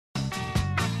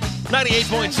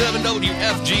98.7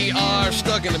 WFGR,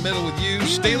 stuck in the middle with you,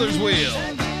 Steelers Wheel.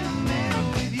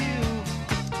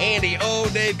 Andy O,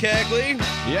 Dave Cackley.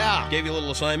 Yeah. Gave you a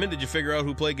little assignment. Did you figure out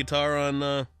who played guitar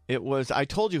on... It was, I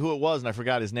told you who it was, and I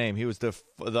forgot his name. He was the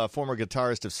former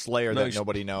guitarist of Slayer that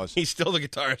nobody knows. He's still the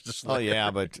guitarist of Slayer. Oh, yeah,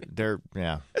 but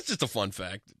yeah. That's just a fun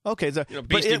fact. Okay, so,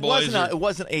 but it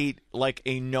wasn't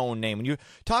a known name. When you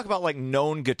talk about,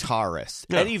 known guitarists,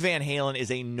 Yeah. Eddie Van Halen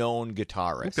is a known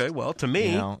guitarist. Okay, well, to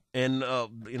me, You know? and,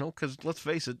 because let's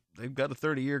face it, they've got a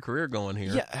 30-year career going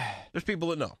here. Yeah. There's people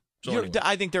that know. So anyway.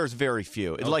 I think there's very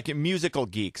few. Okay. Like musical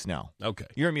geeks, no. Okay.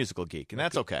 You're a musical geek, and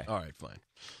that's okay. All right, fine.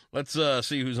 Let's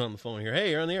see who's on the phone here.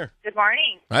 Hey, you're on the air. Good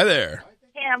morning. Hi there.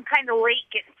 Hey, I'm kind of late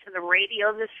getting to the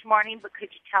radio this morning, but could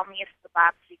you tell me if the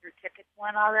Bob Seger tickets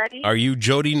went already? Are you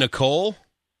Jody Nicole?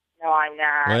 No, I'm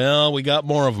not. Well, we got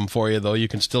more of them for you, though. You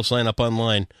can still sign up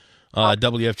online,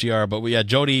 WFGR. But,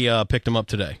 Jody picked them up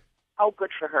today. Oh,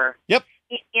 good for her. Yep.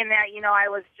 In that, I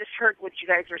was just heard what you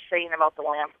guys were saying about the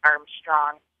Lance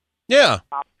Armstrong. Yeah.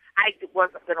 I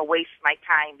wasn't going to waste my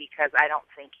time because I don't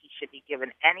think he should be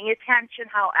given any attention.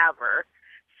 However,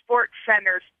 Sports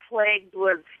Center's plagued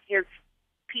with his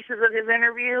pieces of his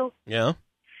interview. Yeah.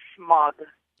 Smug.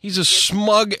 He's a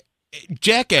smug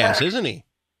jackass, isn't he?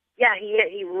 Yeah,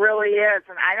 he really is,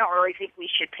 and I don't really think we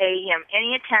should pay him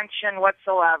any attention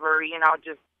whatsoever.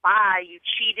 Just bye. You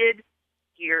cheated.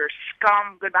 You're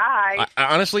scum. Goodbye.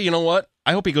 Honestly, you know what?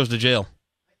 I hope he goes to jail.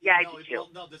 Yeah, I do too.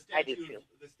 I do too.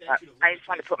 I just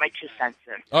want to put my 2 cents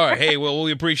in. All right. Hey, well,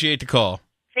 we appreciate the call.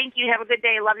 Thank you. Have a good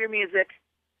day. Love your music.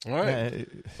 All right.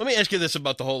 Let me ask you this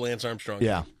about the whole Lance Armstrong thing.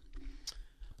 Yeah.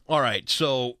 All right.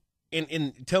 So,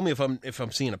 and tell me if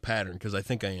I'm seeing a pattern, because I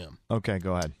think I am. Okay,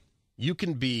 go ahead. You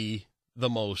can be the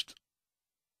most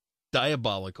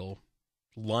diabolical,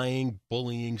 lying,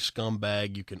 bullying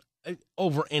scumbag. You can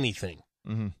over anything.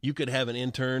 Mm-hmm. You could have an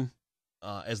intern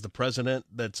as the president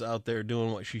that's out there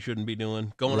doing what she shouldn't be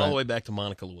doing, going all Right. the way back to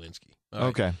Monica Lewinsky. All right?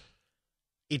 Okay.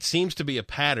 It seems to be a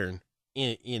pattern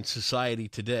in society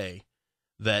today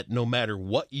that no matter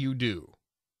what you do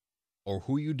or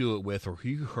who you do it with or who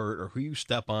you hurt or who you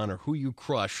step on or who you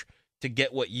crush to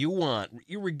get what you want,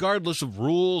 regardless of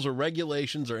rules or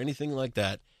regulations or anything like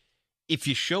that, if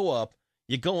you show up,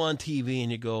 you go on TV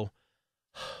and you go,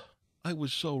 I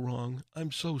was so wrong.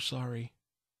 I'm so sorry.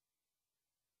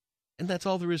 And that's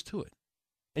all there is to it.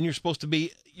 And you're supposed to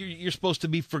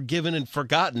be forgiven and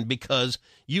forgotten because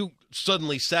you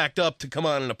suddenly sacked up to come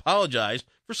on and apologize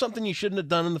for something you shouldn't have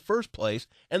done in the first place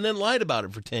and then lied about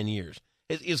it for 10 years.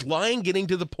 Is lying getting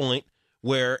to the point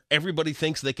where everybody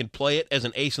thinks they can play it as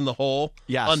an ace in the hole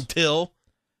until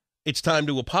it's time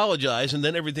to apologize, and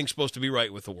then everything's supposed to be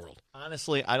right with the world?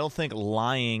 Honestly, I don't think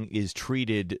lying is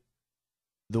treated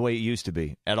the way it used to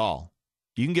be at all.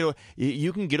 You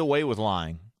can get away with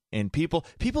lying. And people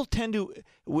tend to,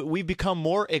 we become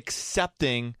more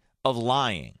accepting of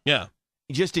lying. Yeah.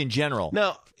 Just in general.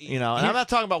 Now, and I'm not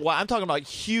talking about I'm talking about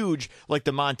huge, like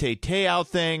the Monte Te'o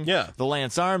thing, the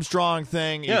Lance Armstrong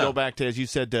thing. You go back to, as you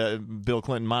said, to Bill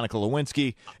Clinton, Monica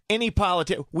Lewinsky. Any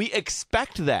politician, we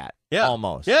expect that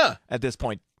almost. Yeah. At this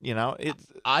point,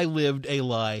 I lived a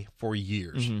lie for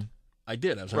years. Mm-hmm. I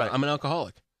did. I'm an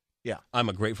alcoholic. Yeah. I'm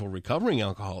a grateful recovering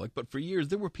alcoholic, but for years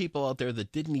there were people out there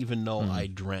that didn't even know I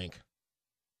drank.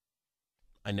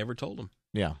 I never told them.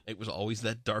 Yeah. It was always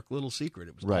that dark little secret.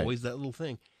 It was Right. always that little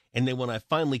thing. And then when I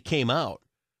finally came out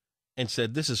and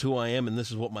said, this is who I am and this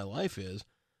is what my life is,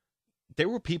 there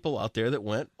were people out there that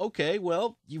went, okay,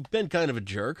 well, you've been kind of a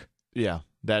jerk. Yeah,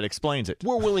 that explains it.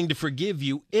 We're willing to forgive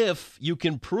you if you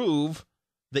can prove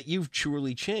that you've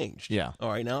truly changed. Yeah. All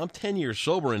right, now I'm 10 years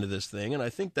sober into this thing, and I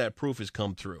think that proof has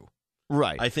come through.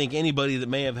 Right. I think anybody that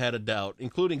may have had a doubt,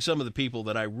 including some of the people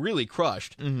that I really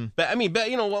crushed. Mm-hmm. But I mean,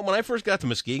 you know what? When I first got to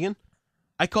Muskegon,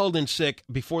 I called in sick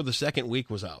before the second week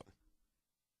was out.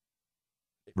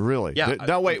 Really? Yeah.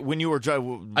 Now, wait, when you were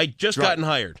I just gotten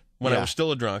hired when I Yeah. was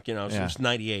still a drunk, since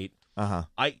 98.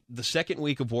 Uh-huh. The second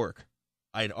week of work,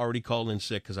 I had already called in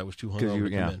sick because I was too hungover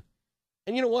to yeah. come in.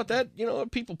 And you know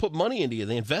what? People put money into you.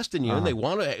 They invest in you, and they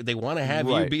want to have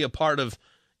you Right. be a part of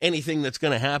anything that's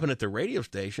going to happen at the radio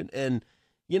station. And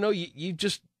you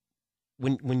just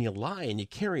when you lie and you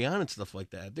carry on and stuff like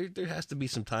that, there has to be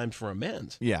some times for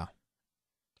amends. Yeah.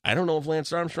 I don't know if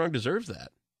Lance Armstrong deserves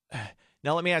that.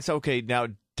 Now let me ask. Okay, now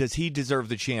does he deserve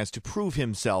the chance to prove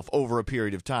himself over a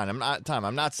period of time?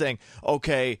 I'm not saying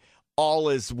okay, all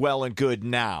is well and good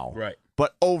now, Right.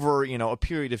 But over a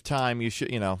period of time, you should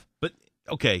But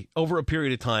okay, over a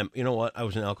period of time, you know what? I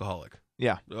was an alcoholic.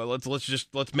 Yeah. Let's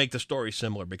make the story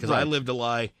similar because Right. I lived a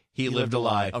lie. He lived a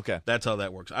lie. Okay. That's how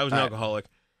that works. I was an All right. alcoholic.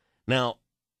 Now,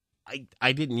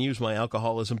 I didn't use my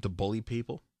alcoholism to bully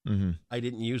people. Mm-hmm. I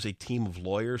didn't use a team of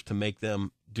lawyers to make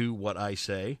them do what I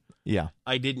say. Yeah.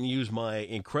 I didn't use my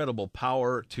incredible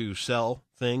power to sell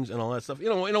things and all that stuff. You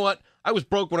know what? I was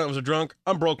broke when I was a drunk.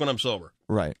 I'm broke when I'm sober.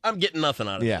 Right. I'm getting nothing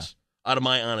out of this, out of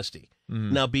my honesty.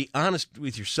 Mm-hmm. Now, be honest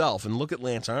with yourself and look at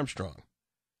Lance Armstrong.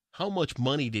 How much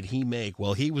money did he make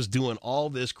while he was doing all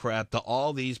this crap to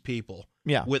all these people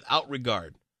without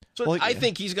regard? So I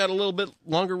think he's got a little bit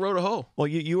longer road to hoe. Well,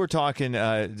 you were talking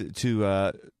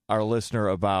to our listener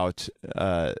about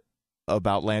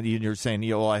land. You're saying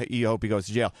you hope he goes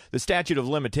to jail. The statute of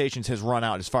limitations has run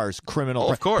out as far as criminal.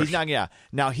 Oh, of course. He's not. Yeah.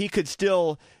 Now he could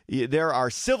still. There are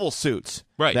civil suits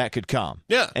that could come.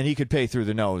 Yeah. And he could pay through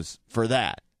the nose for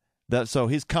that. So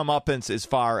his comeuppance as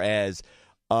far as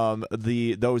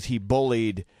those he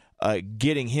bullied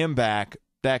getting him back,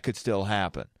 that could still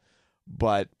happen.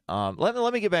 But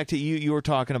let me get back to you. You were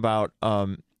talking about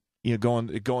going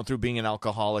through being an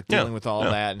alcoholic, dealing with all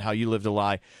that, and how you lived a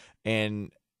lie,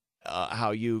 and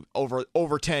how you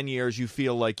over 10 years you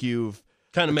feel like you've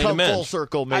kind of made come amends. Full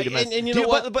circle, made amends. And you know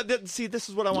what? But see, this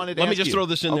is what I wanted to Let ask me just you. throw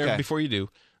this in there before you do.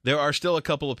 There are still a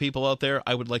couple of people out there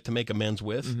I would like to make amends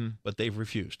with, but they've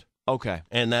refused. Okay.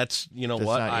 And that's,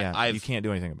 what? You can't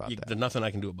do anything about that. There's nothing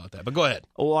I can do about that. But go ahead.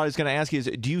 Well, what I was going to ask you is,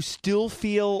 do you still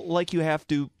feel like you have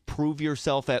to prove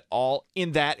yourself at all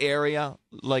in that area?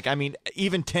 Like, I mean,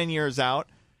 even 10 years out?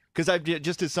 Because I've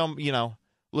just as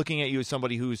looking at you as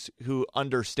somebody who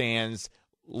understands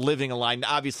living a lie,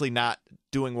 obviously not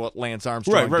doing what Lance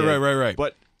Armstrong did. Right.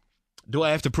 But do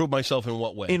I have to prove myself in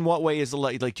what way? In what way is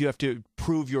like do you have to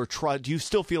prove your trust? Do you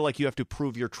still feel like you have to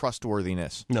prove your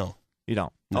trustworthiness? No. You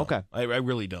don't? No, okay. I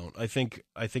really don't. I think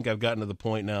I've gotten to the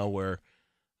point now where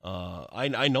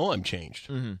I know I'm changed.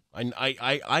 Mm-hmm.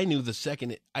 I knew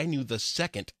the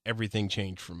second everything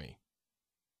changed for me.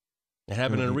 It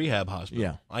happened in a rehab hospital.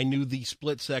 Yeah. I knew the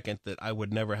split second that I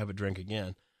would never have a drink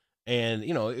again. And,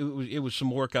 it was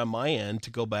some work on my end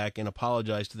to go back and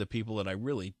apologize to the people that I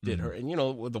really did hurt. And,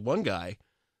 with the one guy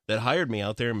that hired me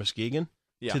out there in Muskegon,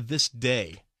 to this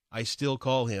day, I still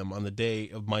call him on the day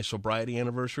of my sobriety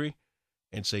anniversary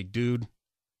and say, dude,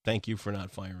 thank you for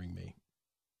not firing me.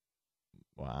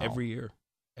 Wow. Every year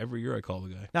I call the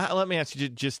guy. Now, let me ask you,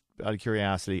 just out of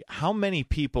curiosity, how many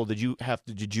people did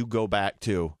you go back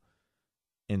to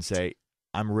and say,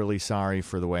 I'm really sorry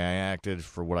for the way I acted,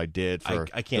 for what I did, for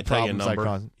I can't the tell you a problems number. I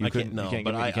caused? I can't know,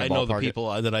 but I know the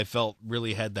people that I felt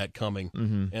really had that coming,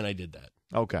 and I did that.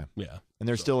 Okay. Yeah. And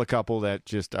there's still a couple that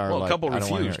just are a couple I don't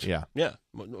wanna hear refused. it. Yeah.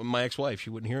 My ex-wife, she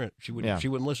wouldn't hear it. She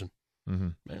wouldn't listen.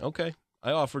 Mm-hmm. Okay.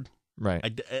 I offered.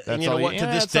 Right. And you know what? To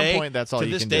this day, that's all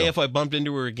you can do. if I bumped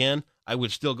into her again, I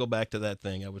would still go back to that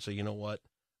thing. I would say, you know what?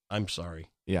 I'm sorry.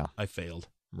 Yeah. I failed.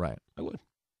 Right. I would.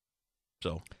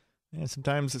 So. Yeah,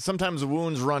 sometimes the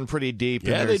wounds run pretty deep.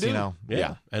 Yeah, and they do.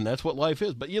 Yeah, and that's what life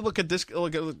is. But you look at this,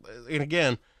 and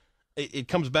again, it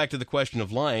comes back to the question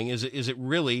of lying. Is it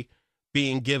really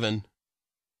being given?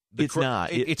 It's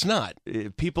not. It's not.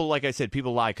 People, like I said,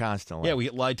 people lie constantly. Yeah, we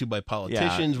get lied to by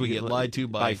politicians. We get lied to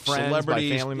by friends,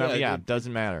 celebrities, by family members. Yeah, it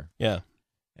doesn't matter. Yeah.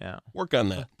 Work on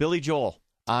that. Billy Joel.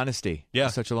 Honesty. Yeah.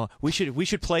 Such a long. We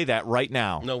should play that right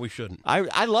now. No, we shouldn't.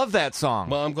 I love that song.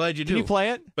 Well, I'm glad you do. Can you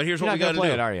play it? But here's You're what we got to do.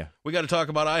 Play it, are you? We got to talk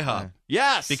about IHOP.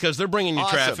 Yes. Because they're bringing you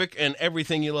Awesome. traffic, and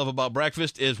everything you love about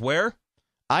breakfast is where?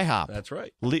 IHOP. That's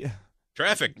right.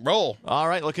 Traffic, roll. All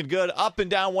right, looking good. Up and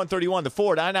down 131, the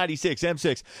Ford, I-96,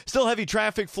 M6. Still heavy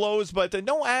traffic flows, but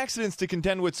no accidents to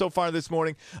contend with so far this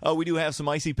morning. We do have some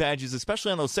icy patches,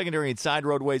 especially on those secondary and side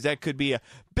roadways. That could be a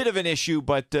bit of an issue,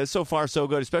 but so far so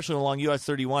good, especially along US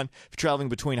 31, if you're traveling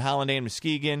between Holland and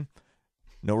Muskegon.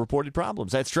 No reported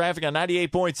problems. That's traffic on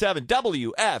 98.7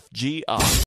 WFGR.